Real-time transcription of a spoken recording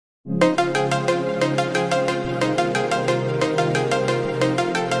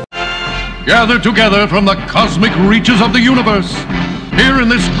Gathered together from the cosmic reaches of the universe, here in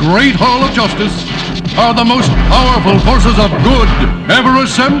this great hall of justice, are the most powerful forces of good ever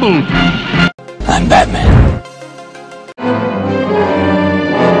assembled. I'm Batman.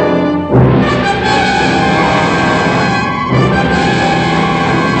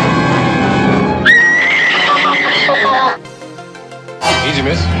 Easy,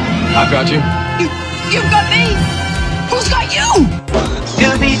 miss. I've got you. You've got me! Who's got you?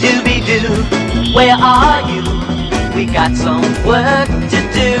 Dooby-dooby-doo, where are you? We got some work to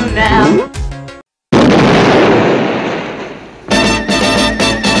do now.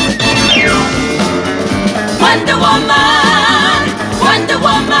 Wonder Woman! Wonder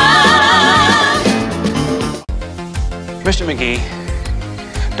Woman! Mr. McGee,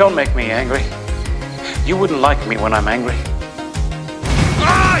 don't make me angry. You wouldn't like me when I'm angry.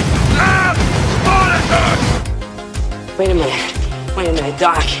 Wait a minute,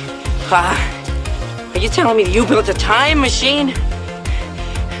 Doc. Are you telling me you built a time machine?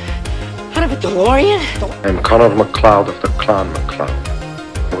 Out of a DeLorean? I'm Conor MacLeod of the Clan MacLeod.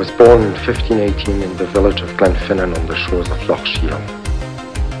 I was born in 1518 in the village of Glenfinnan on the shores of Loch Shiel.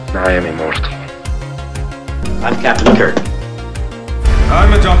 Now I am immortal. I'm Captain Kirk.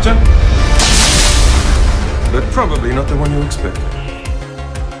 I'm a doctor. But probably not the one you expect.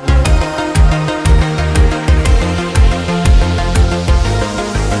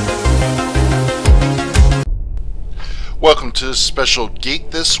 Welcome to this special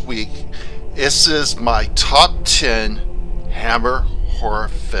Geek This Week. This is my top 10 Hammer horror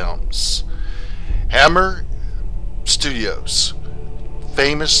films. Hammer Studios,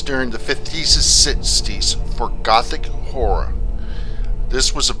 famous during the 50s and 60s for gothic horror.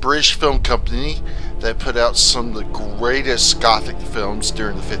 This was a British film company that put out some of the greatest gothic films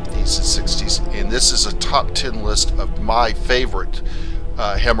during the 50s and 60s, and this is a top 10 list of my favorite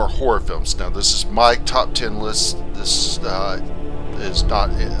Hammer horror films. Now, this is my top 10 list. This is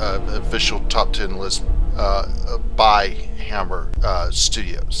not an official top 10 list by Hammer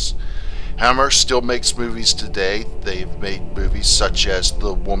Studios. Hammer still makes movies today. They've made movies such as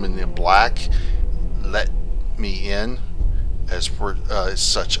The Woman in Black, Let Me In, as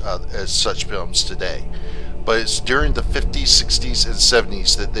such films today. But it's during the 50s, 60s, and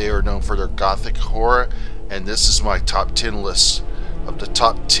 70s that they are known for their gothic horror, and this is my top 10 list of the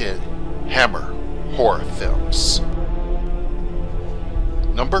top 10 Hammer horror films.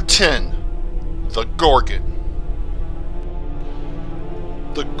 Number 10, The Gorgon.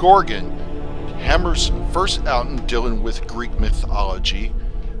 The Gorgon, Hammer's first outing dealing with Greek mythology,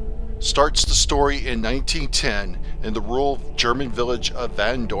 starts the story in 1910 in the rural German village of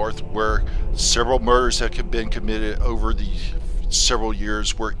Vandorf, where several murders have been committed over the several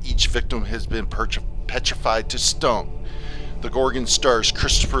years, where each victim has been petrified to stone. The Gorgon stars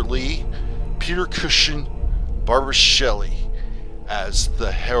Christopher Lee, Peter Cushing, Barbara Shelley as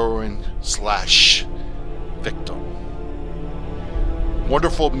the heroine slash victim.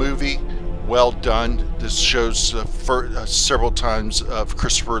 Wonderful movie, well done. This shows several times of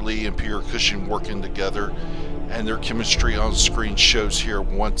Christopher Lee and Peter Cushing working together, and their chemistry on screen shows here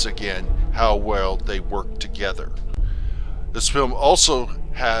once again how well they work together. This film also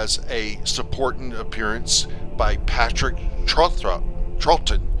has a supporting appearance by Patrick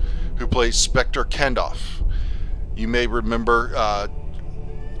Troughton, who plays Spectre Kendorf. You may remember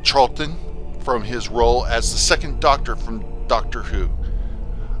Troughton from his role as the second Doctor from Doctor Who.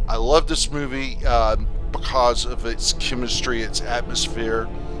 I love this movie because of its chemistry, its atmosphere,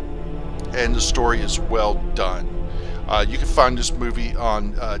 and the story is well done. You can find this movie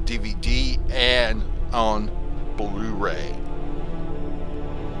on DVD and on Blu-ray.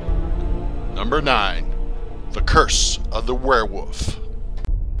 Number 9, The Curse of the Werewolf.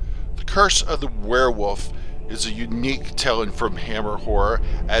 The Curse of the Werewolf is a unique telling from Hammer horror,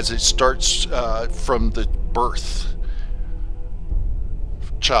 as it starts from the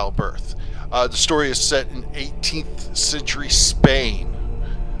childbirth. The story is set in 18th century Spain,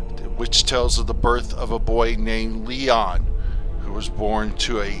 which tells of the birth of a boy named Leon, who was born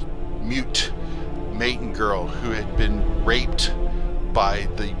to a mute maiden girl who had been raped by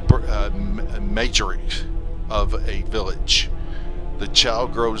the matriarch of a village. The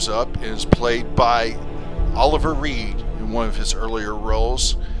child grows up and is played by Oliver Reed in one of his earlier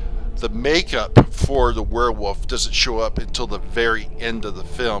roles. The makeup for the werewolf doesn't show up until the very end of the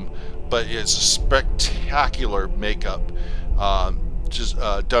film, but it's a spectacular makeup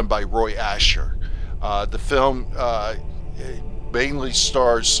done by Roy Asher. The film mainly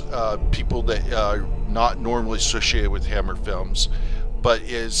stars people that are not normally associated with Hammer films, but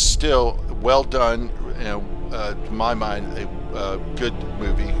is still well done. To my mind, a good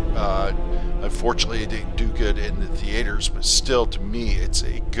movie. Unfortunately, it didn't do good in the theaters, but still, to me, it's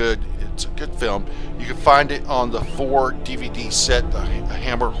a good film. You can find it on the 4 DVD set, the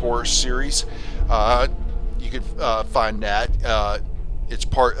Hammer Horror series. You can find that. It's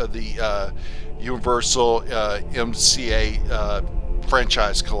part of the Universal MCA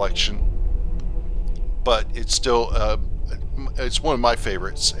franchise collection, but it's still it's one of my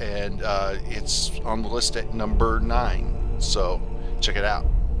favorites, and it's on the list at number 9. So check it out.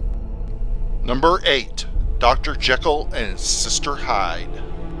 Number 8, Dr. Jekyll and Sister Hyde.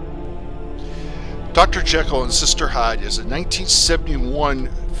 Dr. Jekyll and Sister Hyde is a 1971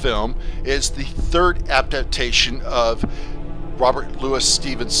 film. It is the 3rd adaptation of Robert Louis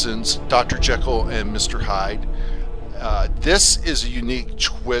Stevenson's Dr. Jekyll and Mr. Hyde. This is a unique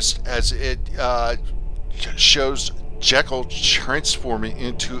twist as it shows Jekyll transforming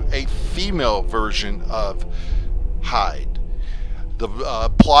into a female version of Hyde.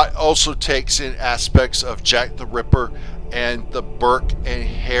 The plot also takes in aspects of Jack the Ripper and the Burke and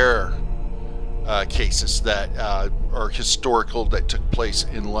Hare cases that are historical, that took place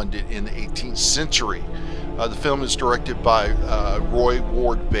in London in the 18th century. The film is directed by Roy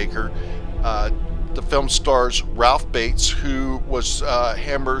Ward Baker. The film stars Ralph Bates, who was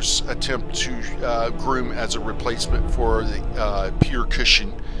Hammer's attempt to groom as a replacement for the Peter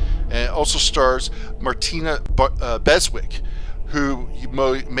Cushing, and it also stars Martina Beswick, who you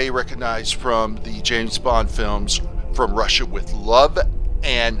may recognize from the James Bond films From Russia with Love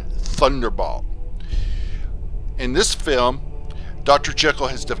and Thunderball. In this film, Dr. Jekyll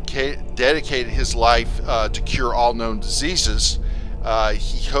has dedicated his life to cure all known diseases.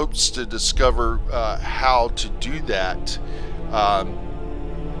 He hopes to discover how to do that.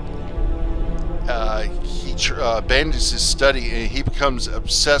 He abandons his study and he becomes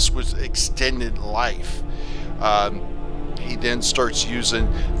obsessed with extended life. He then starts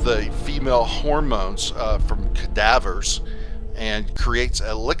using the female hormones from cadavers and creates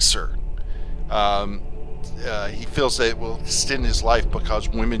an elixir. He feels that it will extend his life because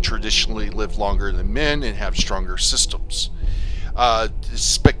women traditionally live longer than men and have stronger systems.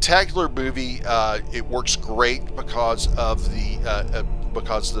 Spectacular movie. It works great because of the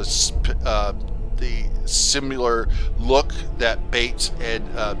similar look that Bates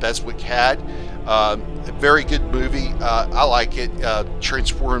and Beswick had. A very good movie. I like it.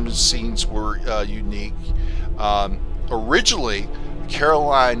 Transforming scenes were unique. Originally,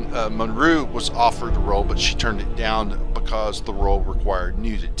 Caroline Munro was offered the role, but she turned it down because the role required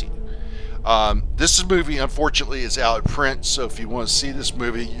nudity. This movie, unfortunately, is out of print, so if you want to see this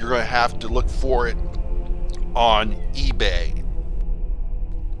movie, you're going to have to look for it on eBay.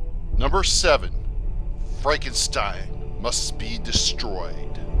 Number 7, Frankenstein Must Be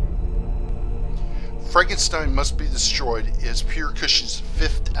Destroyed. Frankenstein Must Be Destroyed is Peter Cushing's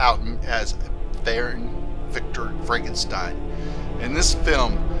 5th outing as Baron Victor Frankenstein. In this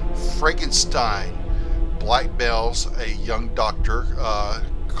film, Frankenstein blackmails a young doctor,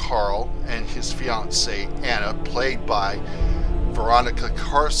 Carl, and his fiancée, Anna, played by Veronica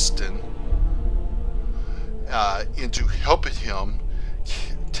Carsten, into helping him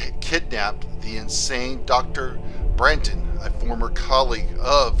kidnap the insane Dr. Branton, a former colleague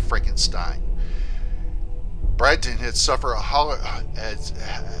of Frankenstein. Branton had suffered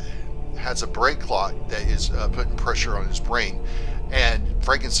has a brain clot that is putting pressure on his brain, and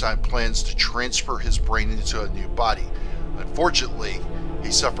Frankenstein plans to transfer his brain into a new body. Unfortunately,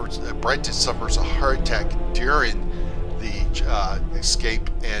 Branton suffers a heart attack during the escape,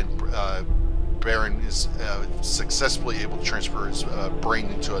 and Baron is successfully able to transfer his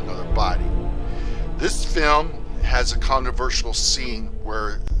brain into another body. This film has a controversial scene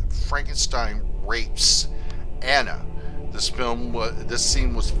where Frankenstein rapes Anna. This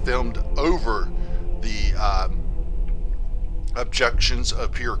scene was filmed over the objections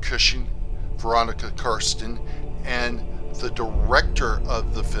of Peter Cushing, Veronica Carsten, and the director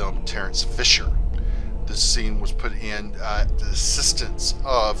of the film, Terence Fisher. This scene was put in the assistance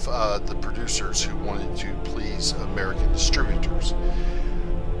of the producers who wanted to please American distributors.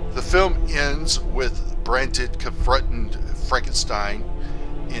 The film ends with Branton confronting Frankenstein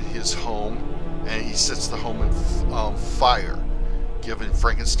in his home, and he sets the home on fire, giving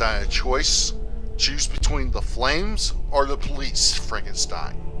Frankenstein a choice: choose between the flames or the police,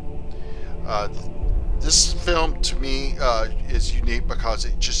 Frankenstein. This film, to me, is unique because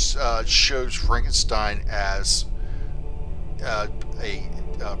it just shows Frankenstein as a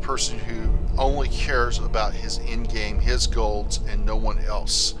person who only cares about his end game, his goals, and no one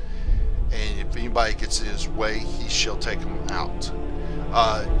else. And if anybody gets in his way, he shall take him out.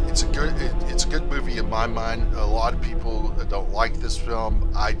 It's a good movie in my mind. A lot of people don't like this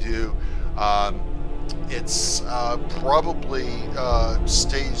film. I do. It's probably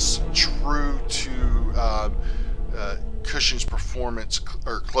stays true to Cushing's performance,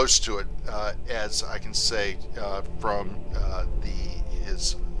 or close to it, as I can say from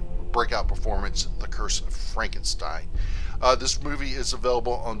his breakout performance, The Curse of Frankenstein. This movie is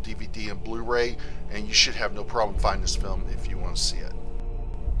available on DVD and Blu-ray, and you should have no problem finding this film if you want to see it.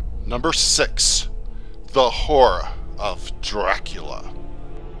 Number 6, The Horror of Dracula.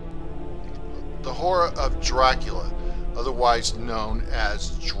 The Horror of Dracula, otherwise known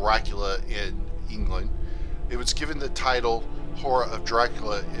as Dracula in England. It was given the title Horror of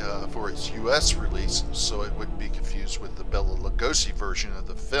Dracula for its US release, so it wouldn't be confused with the Bela Lugosi version of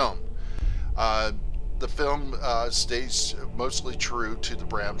the film. The film stays mostly true to the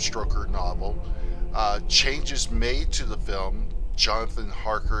Bram Stoker novel. Changes made to the film. Jonathan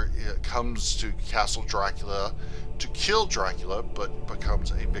Harker comes to Castle Dracula to kill Dracula, but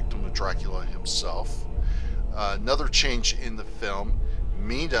becomes a victim of Dracula himself. Another change in the film,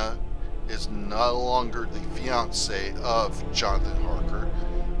 Mina is no longer the fiance of Jonathan Harker.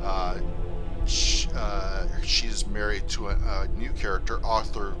 She is married to a new character,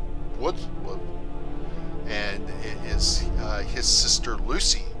 Arthur Woodward, and it is his sister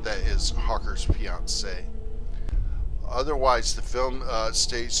Lucy that is Harker's fiance. Otherwise, the film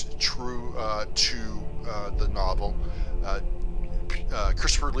stays true to the novel.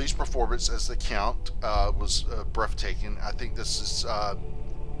 Christopher Lee's performance as the Count was breathtaking. I think this is I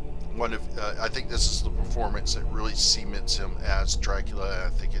think this is the performance that really cements him as Dracula, and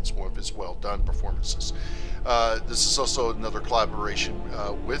I think it's one of his well-done performances. This is also another collaboration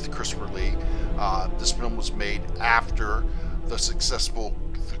with Christopher Lee. This film was made after the successful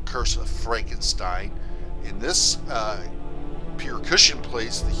The Curse of Frankenstein. In this, Peter Cushing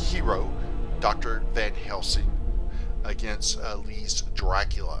plays the hero, Dr. Van Helsing, against Lee's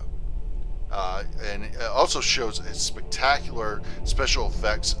Dracula. And it also shows a spectacular special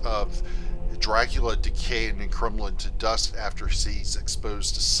effects of Dracula decaying and crumbling to dust after he's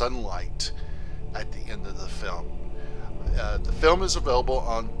exposed to sunlight at the end of the film. The film is available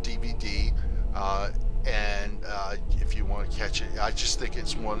on DVD, and if you want to catch it, I just think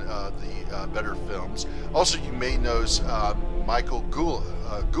it's one of the better films. Also, you may know Michael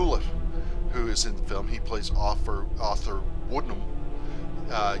Gouliffe, who is in the film. He plays Arthur Woodham.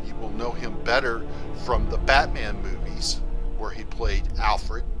 You will know him better from the Batman movies, where he played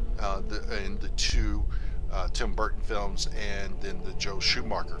Alfred in the two Tim Burton films and then the Joe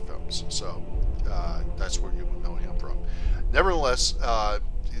Schumacher films. So that's where you will know him from. Nevertheless,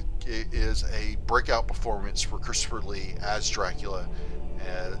 it is a breakout performance for Christopher Lee as Dracula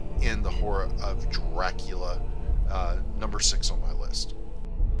in The Horror of Dracula, number 6 on my list.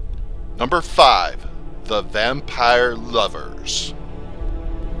 Number 5, The Vampire Lovers.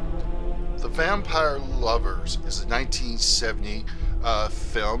 The Vampire Lovers is a 1970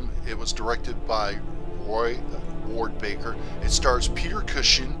 film. It was directed by Roy Ward Baker. It stars Peter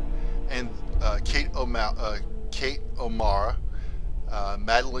Cushing and Kate O'Mara,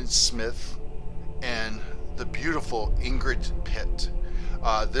 Madeline Smith, and the beautiful Ingrid Pitt.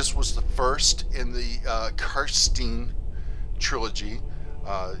 This was the first in the Karstein trilogy.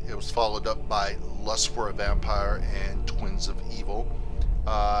 It was followed up by Lust for a Vampire and Twins of Evil.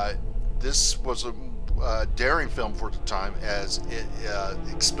 This was a daring film for the time, as it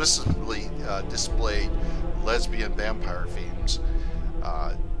explicitly displayed lesbian vampire themes.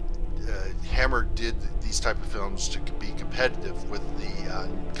 Hammer did these type of films to be competitive with the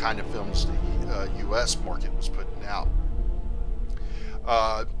kind of films the U.S. market was putting out.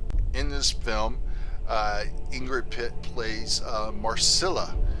 In this film, Ingrid Pitt plays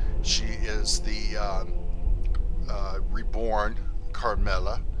Marcilla. She is the reborn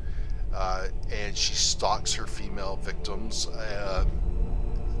Carmela, and she stalks her female victims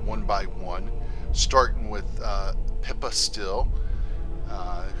one by one, starting with Pippa Still,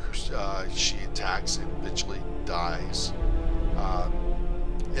 who she attacks and eventually dies.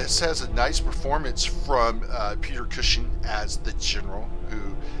 This has a nice performance from Peter Cushing as the general,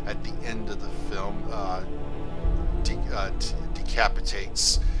 who at the end of the film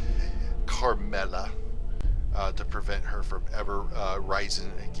decapitates Carmela to prevent her from ever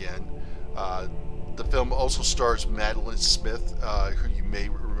rising again. The film also stars Madeline Smith,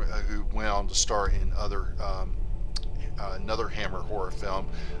 who went on to star in another Hammer horror film,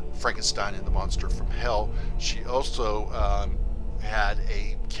 Frankenstein and the Monster from Hell. She also had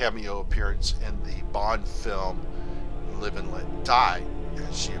a cameo appearance in the Bond film Live and Let Die,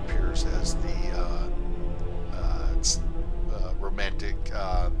 and she appears as the romantic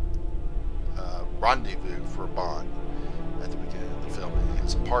rendezvous for Bond at the beginning of the film in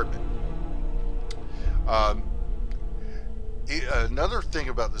his apartment. Another thing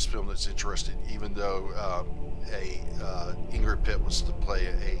about this film that's interesting, even though Ingrid Pitt was to play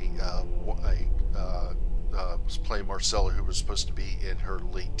was playing Marcella, who was supposed to be in her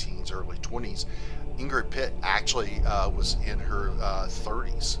late teens, early 20s. Ingrid Pitt actually was in her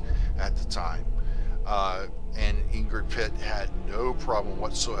 30s at the time. And Ingrid Pitt had no problem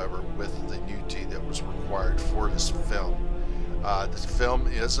whatsoever with the nudity that was required for this film. This film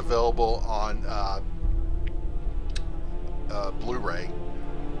is available on Blu-ray,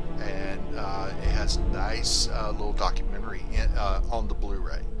 and it has a nice little documentary on the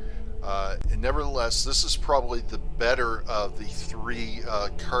Blu-ray. And nevertheless, this is probably the better of the three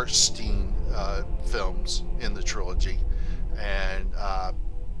Kirstein films in the trilogy, and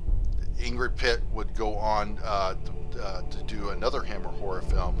Ingrid Pitt would go on to do another Hammer horror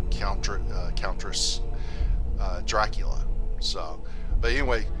film, Countess Dracula. So, but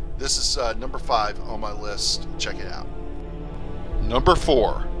anyway, this is number 5 on my list. Check it out. Number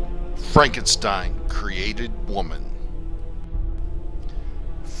 4, Frankenstein Created Woman.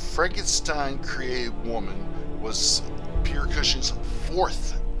 Frankenstein Created Woman was Peter Cushing's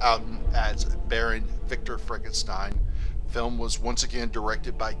 4th album as Baron Victor Frankenstein. Film was once again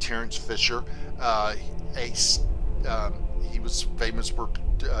directed by Terence Fisher. He was famous for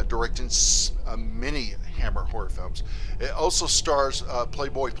directing many Hammer horror films. It also stars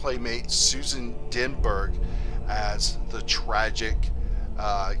Playboy playmate Susan Denberg as the tragic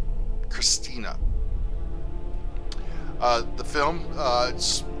Christina. The film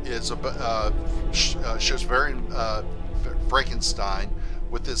shows Baron Frankenstein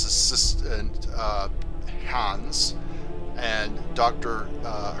with his assistant Hans and Dr.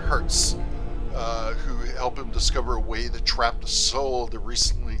 Hertz, who help him discover a way to trap the soul of the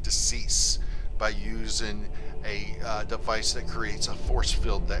recently deceased by using a device that creates a force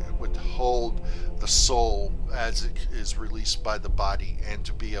field that would hold the soul as it is released by the body, and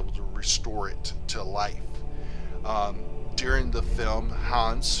to be able to restore it to life. During the film,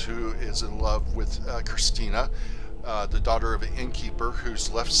 Hans, who is in love with Christina, the daughter of an innkeeper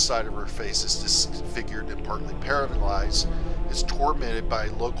whose left side of her face is disfigured and partly paralyzed, is tormented by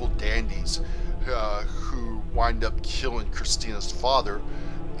local dandies who wind up killing Christina's father,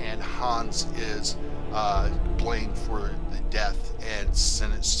 and Hans is blamed for the death and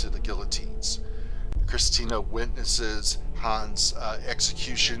sentenced to the guillotines. Christina witnesses Hans'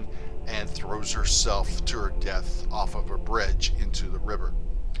 execution and throws herself to her death off of a bridge into the river.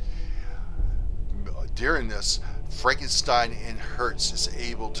 During this, Frankenstein and Hertz is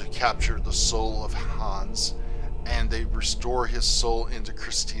able to capture the soul of Hans, and they restore his soul into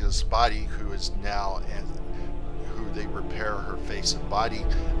Christina's body, who is now, and who they repair her face and body,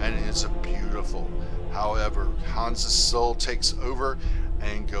 and it is beautiful. However, Hans' soul takes over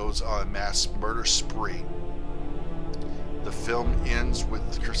and goes on a mass murder spree. The film ends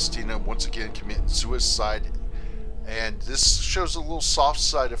with Christina once again committing suicide, and this shows a little soft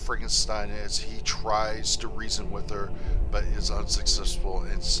side of Frankenstein as he tries to reason with her but is unsuccessful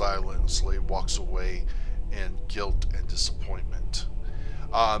and silently walks away in guilt and disappointment.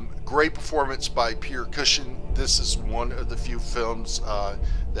 Great performance by Peter Cushing. This is one of the few films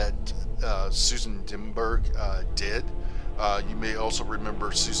that Susan Denberg did. You may also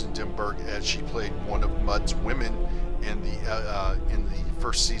remember Susan Denberg as she played one of Mudd's women in the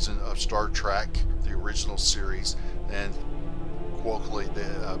first season of Star Trek, the original series, and colloquially,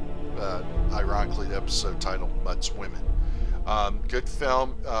 ironically, the episode titled Mudd's Women. Good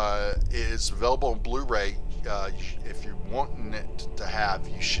film. It is available on Blu-ray. If you're wanting it to have,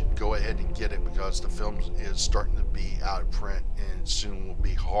 you should go ahead and get it, because the film is starting to be out of print and soon will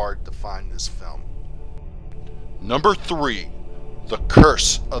be hard to find this film. Number 3, The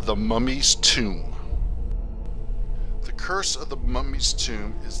Curse of the Mummy's Tomb. The Curse of the Mummy's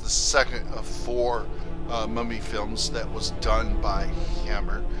Tomb is the second of 4 mummy films that was done by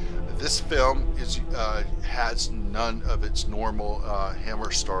Hammer. This film has none of its normal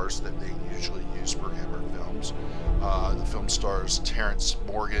Hammer stars that they usually use for Hammer films. The film stars Terrence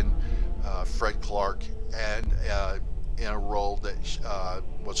Morgan, Fred Clark, and in a role that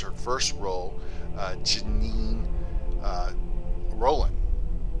was her first role, Janine Rowland.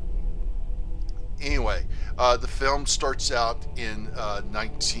 Anyway, the film starts out in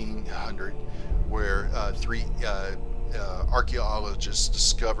 1900, where 3 archaeologists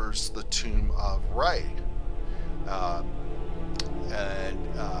discovers the tomb of Ray, and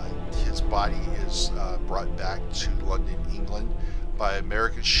his body is brought back to London, England, by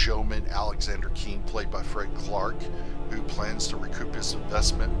American showman Alexander King, played by Fred Clark, who plans to recoup his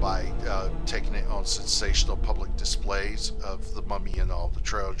investment by taking it on sensational public displays of the mummy and all the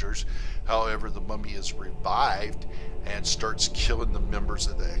treasures. However, the mummy is revived and starts killing the members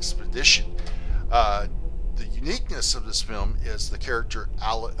of the expedition. The uniqueness of this film is the character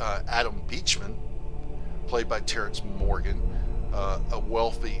Adam Beachman, played by Terrence Morgan, a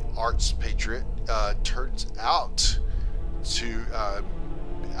wealthy arts patriot, turns out to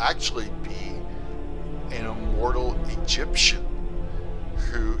actually be an immortal Egyptian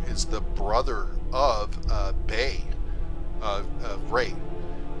who is the brother of Ray,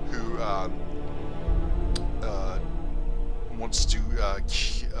 who wants to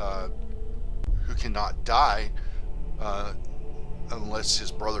who cannot die unless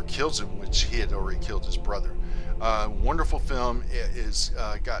his brother kills him, which he had already killed his brother. Wonderful film. It is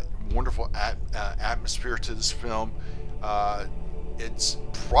got wonderful atmosphere to this film. It's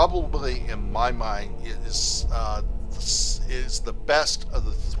probably, in my mind, it is the best of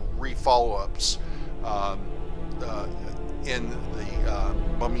the 3 follow-ups in the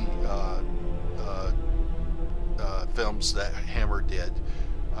Mummy films that Hammer did.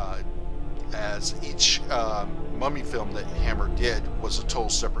 As each Mummy film that Hammer did was a total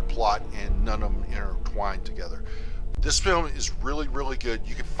separate plot and none of them intertwined together. This film is really, really good.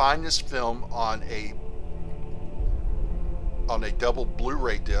 You can find this film on a double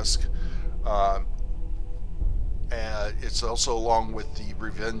Blu-ray disc. And it's also along with the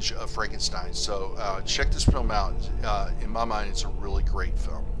Revenge of Frankenstein. So check this film out. In my mind, it's a really great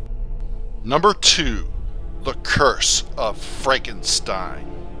film. Number 2, The Curse of Frankenstein.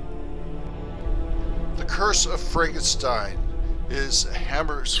 The Curse of Frankenstein is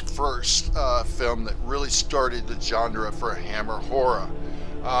Hammer's first film that really started the genre for Hammer horror.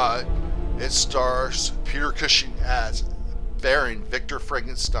 It stars Peter Cushing as Baron Victor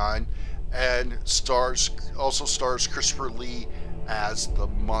Frankenstein, and also stars Christopher Lee as the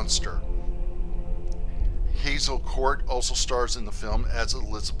monster. Hazel Court also stars in the film as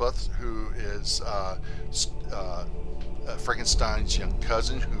Elizabeth, who is Frankenstein's young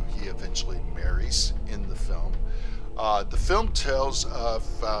cousin, who he eventually marries in the film. The film tells of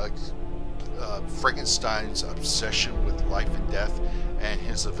Frankenstein's obsession with life and death and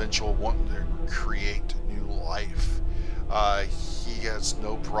his eventual wanting to create new life. He has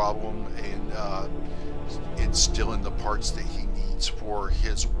no problem in instilling the parts that he needs for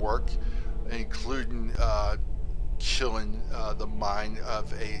his work, including killing the mind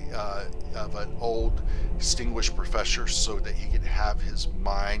of an old distinguished professor so that he can have his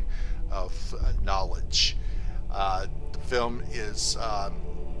mind of knowledge. The film is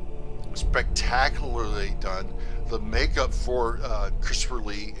spectacularly done. The makeup for Christopher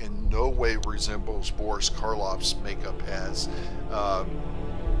Lee in no way resembles Boris Karloff's makeup as.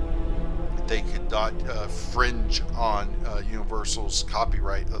 They could not fringe on Universal's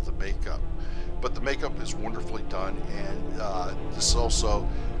copyright of the makeup. But the makeup is wonderfully done, and this also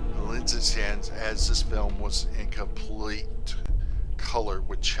lends its hands as this film was in complete color,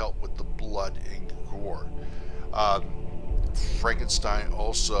 which helped with the blood and gore. Frankenstein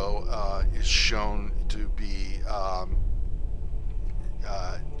also is shown to be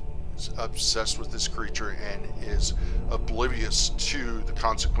obsessed with this creature and is oblivious to the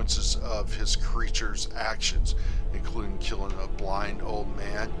consequences of his creature's actions, including killing a blind old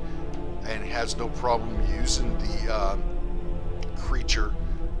man, and has no problem using the creature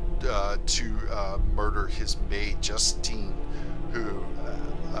to murder his maid Justine, who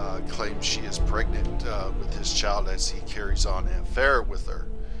claims she is pregnant with his child as he carries on an affair with her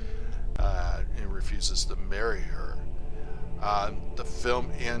and refuses to marry her. The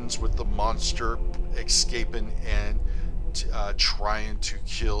film ends with the monster escaping and trying to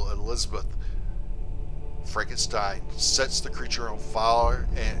kill Elizabeth. Frankenstein sets the creature on fire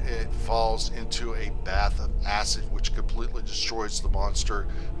and it falls into a bath of acid, which completely destroys the monster,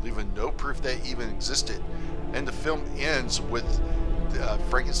 leaving no proof that it even existed. And the film ends with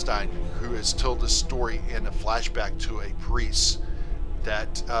Frankenstein, who has told this story in a flashback to a priest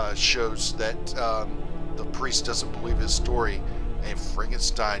that shows that the priest doesn't believe his story, and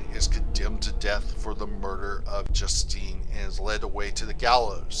Frankenstein is condemned to death for the murder of Justine and is led away to the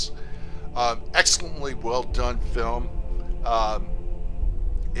gallows. Excellently well done film.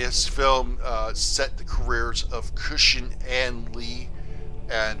 This film set the careers of Cushing and Lee,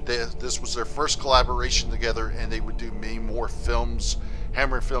 and this was their first collaboration together, and they would do many more films,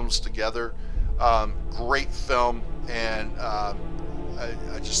 Hammer films together. Great film, and I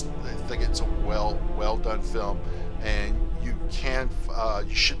think it's a well done film, and you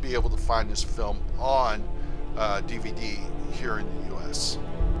should be able to find this film on DVD here in the US.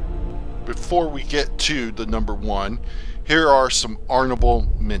 before we get to the number one, here are some honorable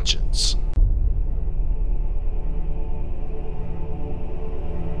mentions.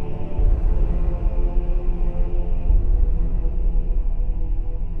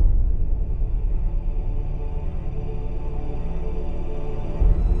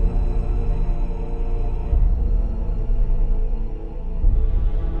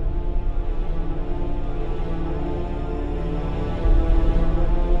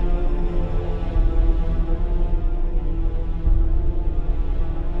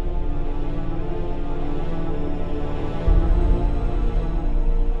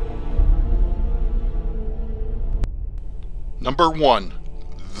 Number one,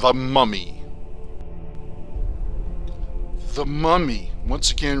 The Mummy. The Mummy once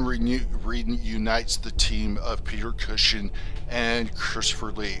again reunites the team of Peter Cushing and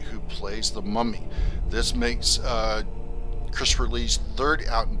Christopher Lee, who plays the Mummy. This makes Christopher Lee's third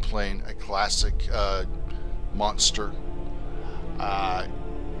outing playing a classic monster.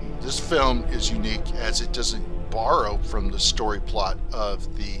 This film is unique as it doesn't borrow from the story plot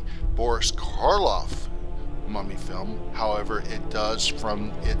of the Boris Karloff Mummy film. However, it does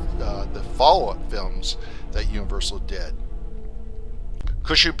from the follow-up films that Universal did.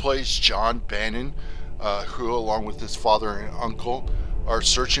 Cushing plays John Bannon, who, along with his father and uncle, are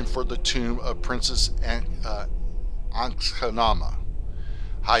searching for the tomb of Princess Ankhanama,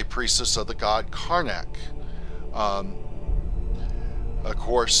 high priestess of the god Karnak. Of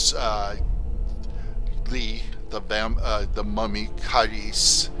course, Lee, the mummy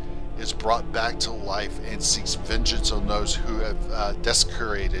Cadiz, is brought back to life and seeks vengeance on those who have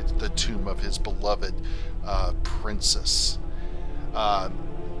desecrated the tomb of his beloved princess.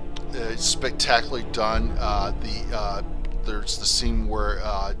 It's spectacularly done. There's the scene where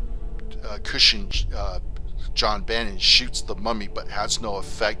Cushing, John Bannon, shoots the mummy but has no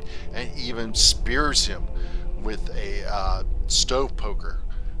effect, and even spears him with a stove poker,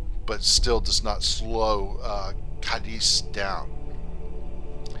 but still does not slow Cadiz down.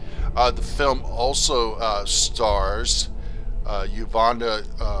 The film also stars Yvonne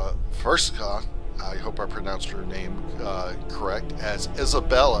Furska, I hope I pronounced her name correct, as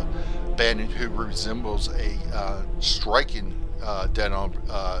Isabella Bannon, who resembles a striking dead-on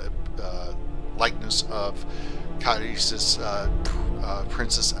likeness of Cadiz's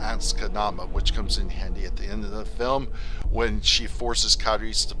Princess Ankhanama, which comes in handy at the end of the film when she forces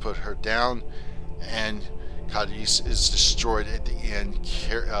Cadiz to put her down, and Cadiz is destroyed at the end,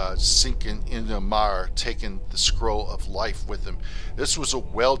 sinking into the mire, taking the scroll of life with him. This was a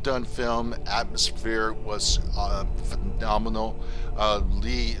well-done film. Atmosphere was phenomenal.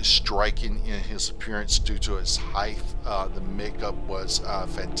 Lee is striking in his appearance due to his height. The makeup was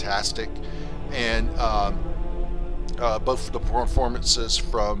fantastic, and both of the performances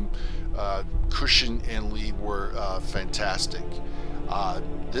from Cushing and Lee were fantastic.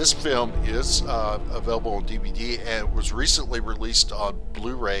 This film is available on DVD and was recently released on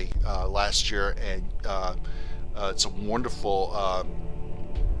Blu-ray last year, and it's a wonderful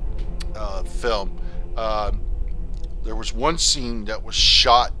film. There was one scene that was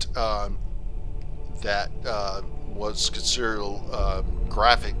shot that was considered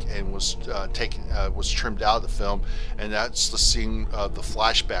graphic and was was trimmed out of the film, and that's the scene of the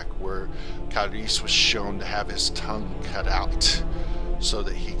flashback where Cadiz was shown to have his tongue cut out so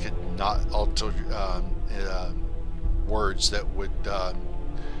that he could not utter words that would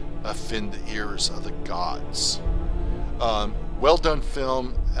offend the ears of the gods. Well done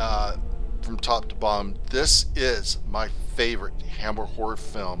film from top to bottom. This is my favorite Hammer horror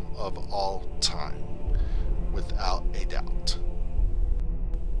film of all time, without a doubt.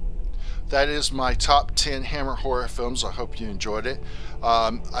 That is my top 10 Hammer horror films. I hope you enjoyed it.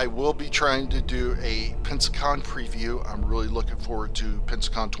 I will be trying to do a Pensacon preview. I'm really looking forward to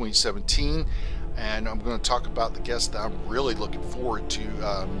Pensacon 2017, and I'm going to talk about the guests that I'm really looking forward to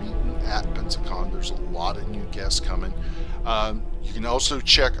meeting at Pensacon. There's a lot of new guests coming. You can also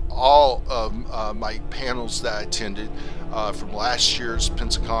check all of my panels that I attended from last year's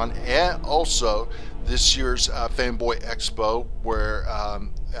Pensacon and also this year's Fanboy Expo, where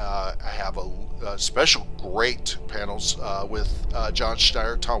I have a special great panels with John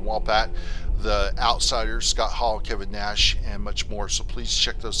Schneider, Tom Walpat, The Outsiders, Scott Hall, Kevin Nash, and much more. So please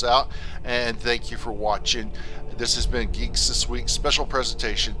check those out, and thank you for watching. This has been Geeks This Week special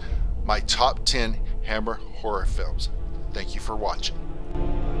presentation, my top 10 Hammer horror films. Thank you for watching.